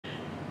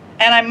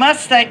And I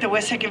must thank the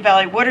Wissahickon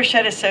Valley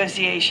Watershed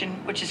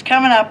Association, which is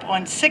coming up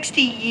on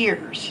 60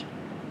 years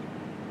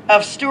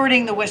of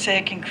stewarding the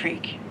Wissahickon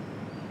Creek.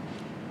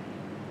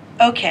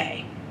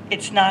 Okay,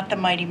 it's not the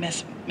mighty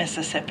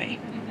Mississippi,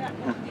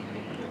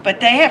 but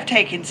they have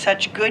taken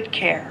such good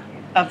care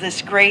of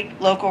this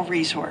great local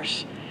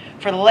resource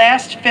for the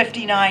last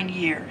 59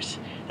 years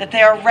that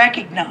they are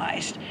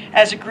recognized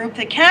as a group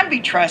that can be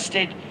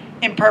trusted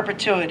in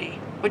perpetuity,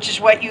 which is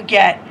what you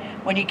get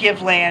when you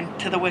give land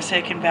to the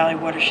Wissahickon Valley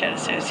Watershed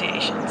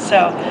Association.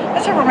 So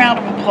let's have a round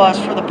of applause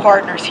for the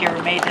partners here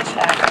who made this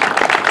happen.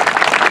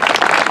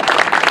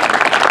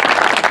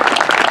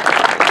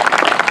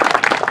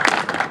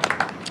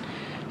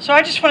 So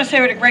I just want to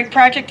say what a great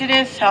project it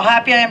is, how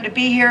happy I am to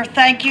be here.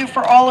 Thank you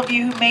for all of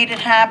you who made it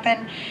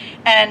happen.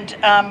 And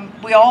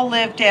we all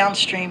live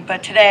downstream,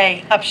 but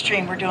today,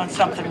 upstream, we're doing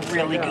something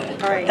really good.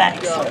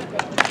 Thanks.